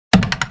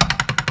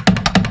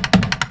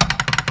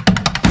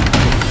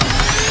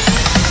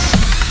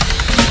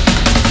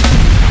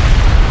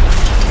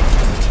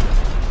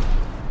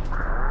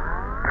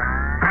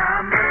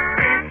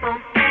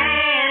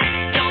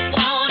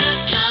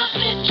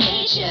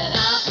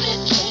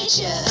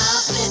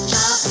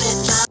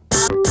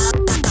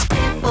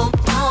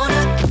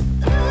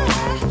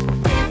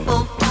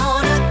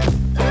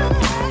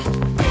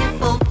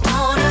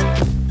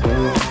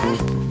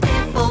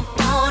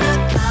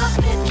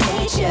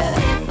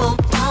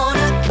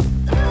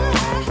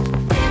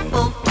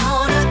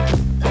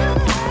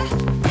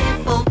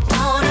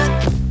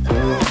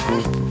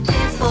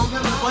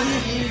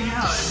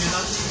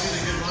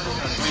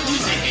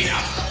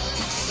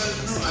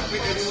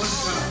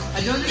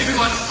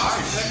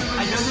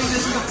I don't think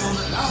this is a full.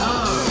 No.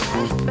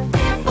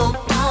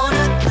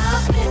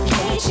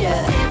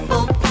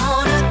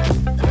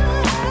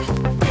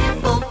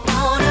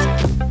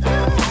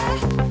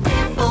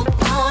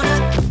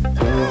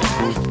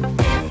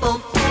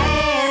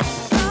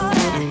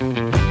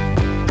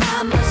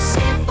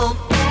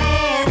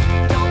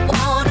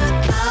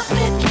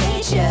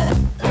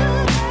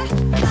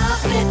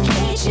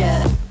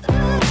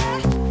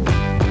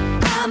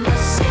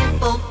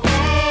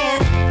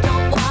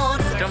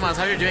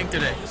 How are you doing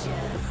today?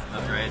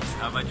 Not great.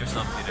 How about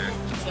yourself, Peter?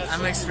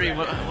 I'm X3.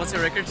 What's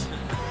your record?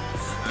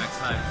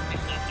 X5.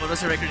 What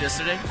was your record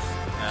yesterday?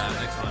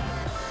 X1.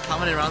 How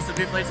many rounds did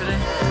we play today?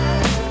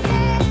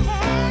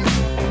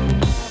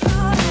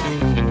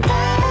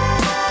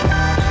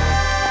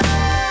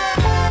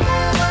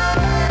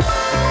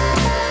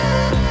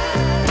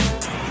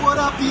 What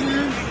up,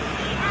 Peter?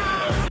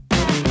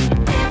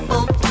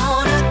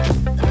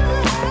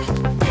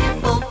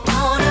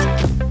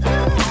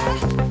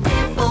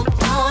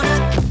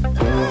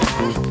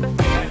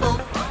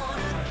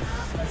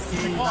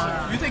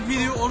 You take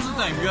video all the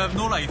time, you have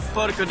no life.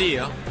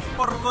 Porcodillo.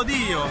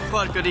 Porcodillo.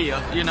 Porcodillo,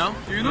 you know?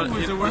 Do you know who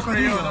is the worst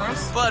player on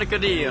earth?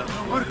 Porcodillo.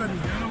 Porcodillo.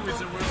 You know who is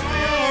the worst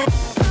player?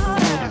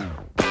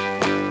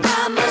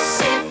 I'm a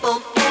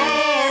simple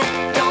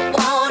man, don't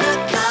wanna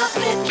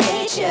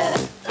complicate you.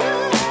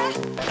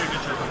 Pretty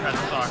good trip with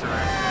Petr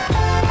Sochůrek.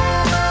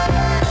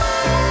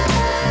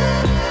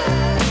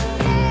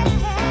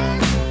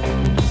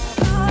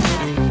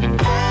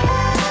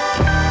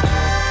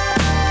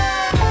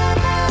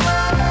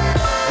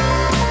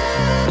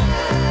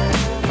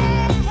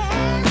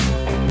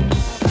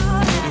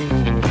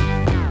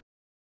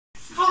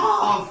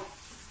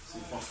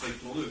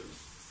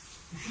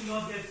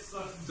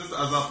 Just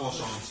as a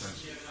portion.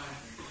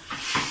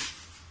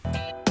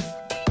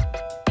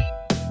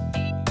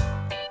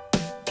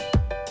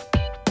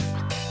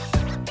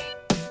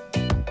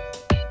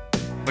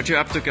 What you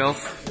up to, golf?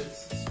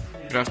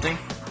 Drafting?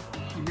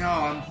 No,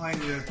 I'm playing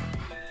the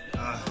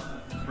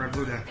Red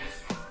Blue deck.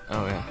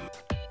 Oh yeah.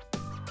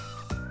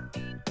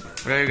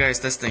 What are you guys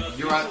testing?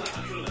 You're at,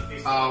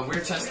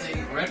 we're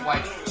testing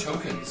red-white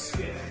tokens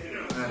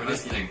with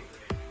this thing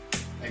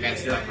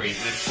against black green,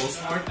 and it's full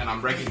sport, and I'm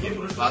breaking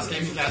him. Last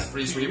game he cast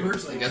 3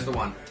 sweepers, and guess the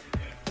one?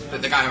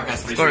 The guy who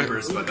cast 3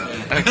 sweepers, but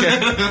Okay.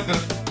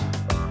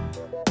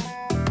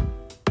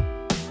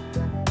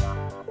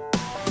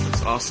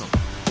 That's awesome.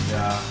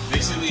 Yeah.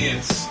 Basically,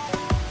 it's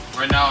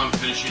right now I'm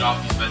finishing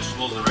off these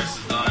vegetables. The rest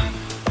is done.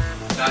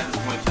 That is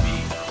going to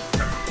be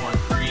peppercorn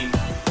cream,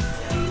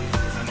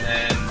 and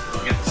then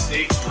we'll get the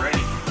steaks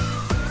ready.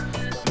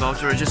 About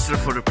to register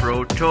for the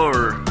Pro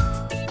Tour.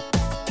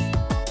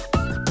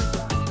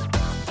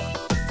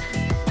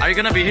 Are you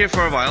gonna be here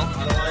for a while?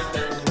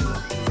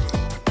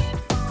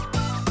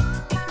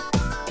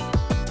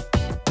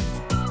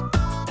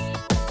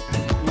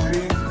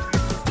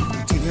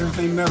 You take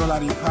everything metal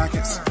out of your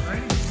pockets.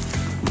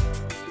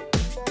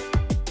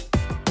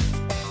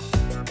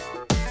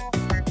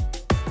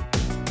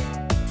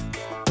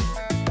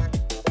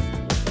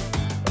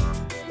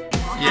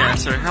 Yeah,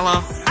 sir.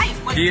 Hello.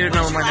 Do you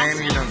know my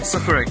name? You know,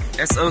 Sochůrek.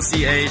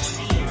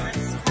 S-O-C-H.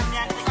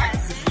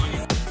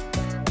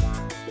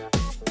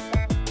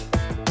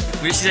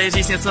 Můžeš si tady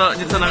říct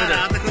něco na video?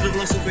 Takhle to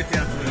bylo super,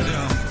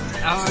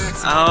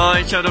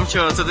 Ahoj, čau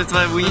Domčo, co ty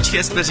tvoje vůničky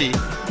espeří?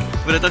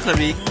 Bude to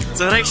chlebík?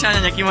 Co hraješ, Šáňa,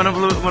 nějaký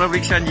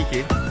monoblík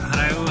šandíky?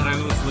 Hraju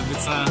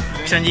chlebice.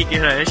 Šandíky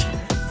hraješ?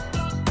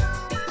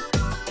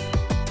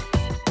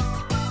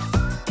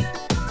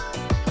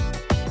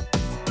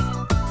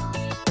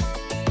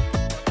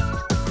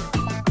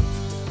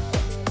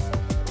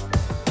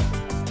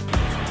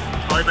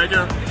 Ahoj,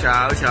 Peťo.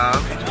 Čau, čau.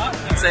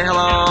 Say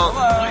hello.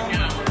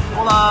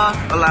 Hola.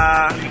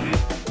 Hola.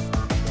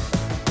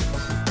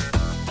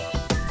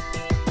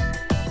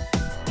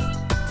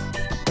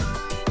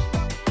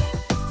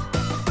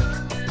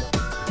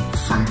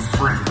 From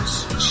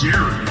France,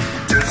 Jerry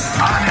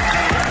Desai.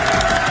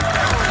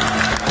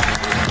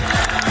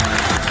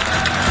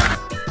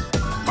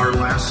 Our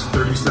last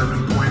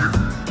 37-pointer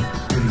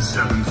in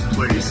 7th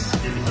place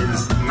in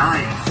his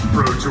 9th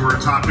Pro Tour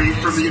top 8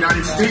 from the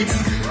United States.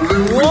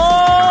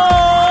 Whoa!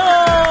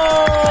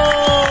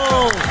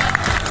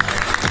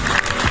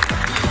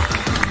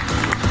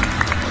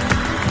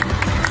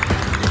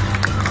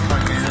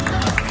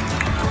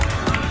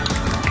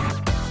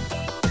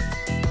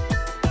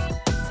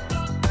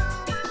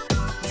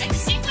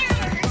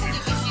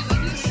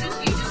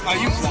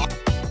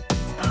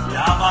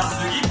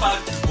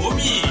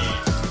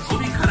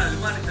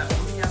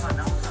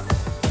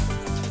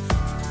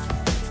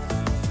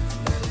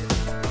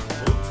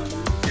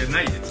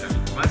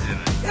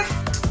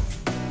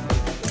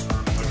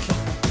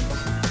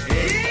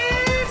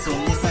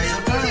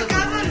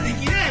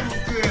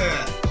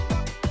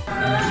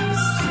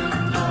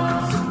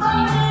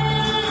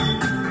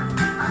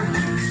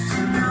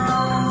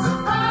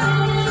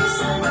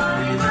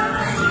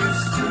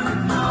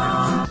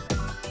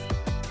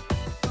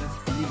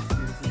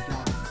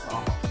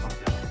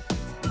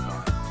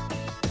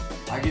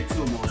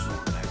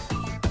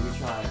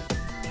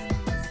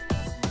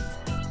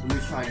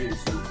 might be the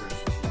super.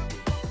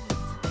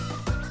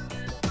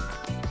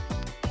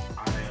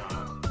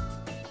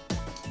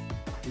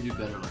 You do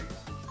better like that.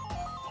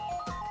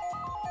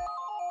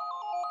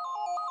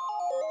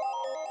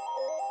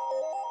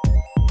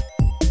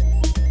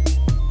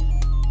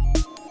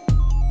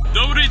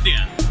 Добрый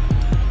день.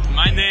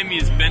 My name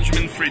is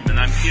Benjamin Friedman.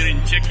 I'm here in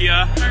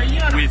Czechia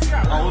with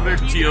Oliver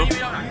Teal.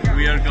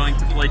 We are going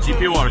to play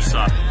GP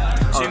Warsaw.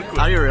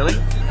 Are you really?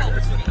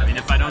 I mean,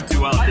 if I don't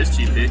do well at this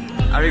GP.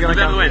 Are you gonna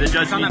By come? the way, the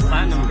judge needs.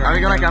 Are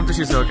you gonna come to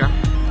Shizuoka?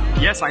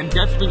 Yes, I'm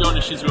definitely going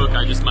to Shizuoka.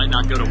 I just might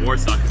not go to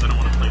Warsaw because I don't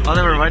want to play.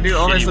 Oliver, why do you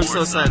always shitty look so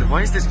Warsaw. sad?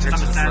 Why is this judge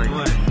just like?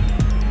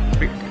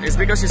 It's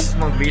because you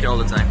smoke weed all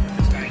the time.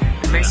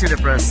 It makes you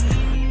depressed.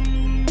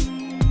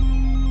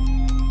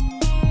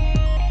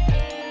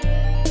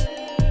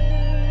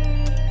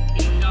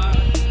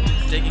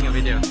 Taking a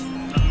video.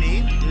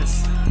 Me?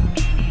 Yes.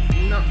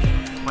 No.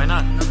 Why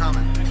not? No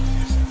comment.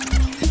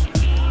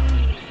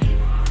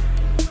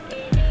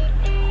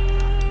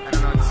 I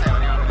don't know what to say. What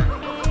do you want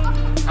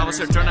me to do? How was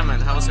your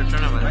tournament? How was your My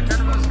tournament?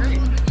 tournament was great.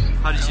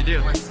 How did you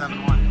do? Went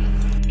 7-1.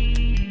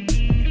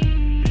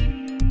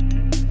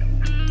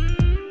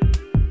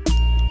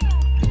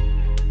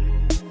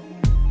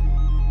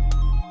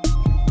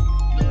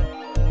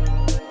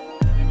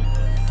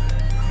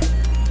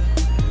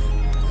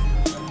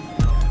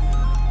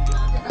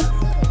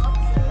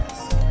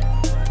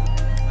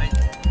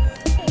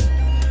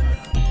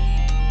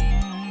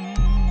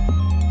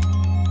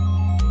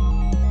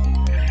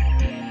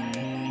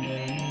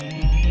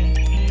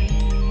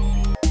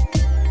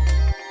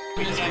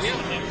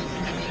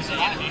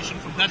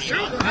 That's true.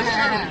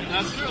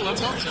 That's true.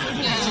 Let's hope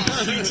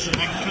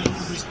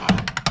so.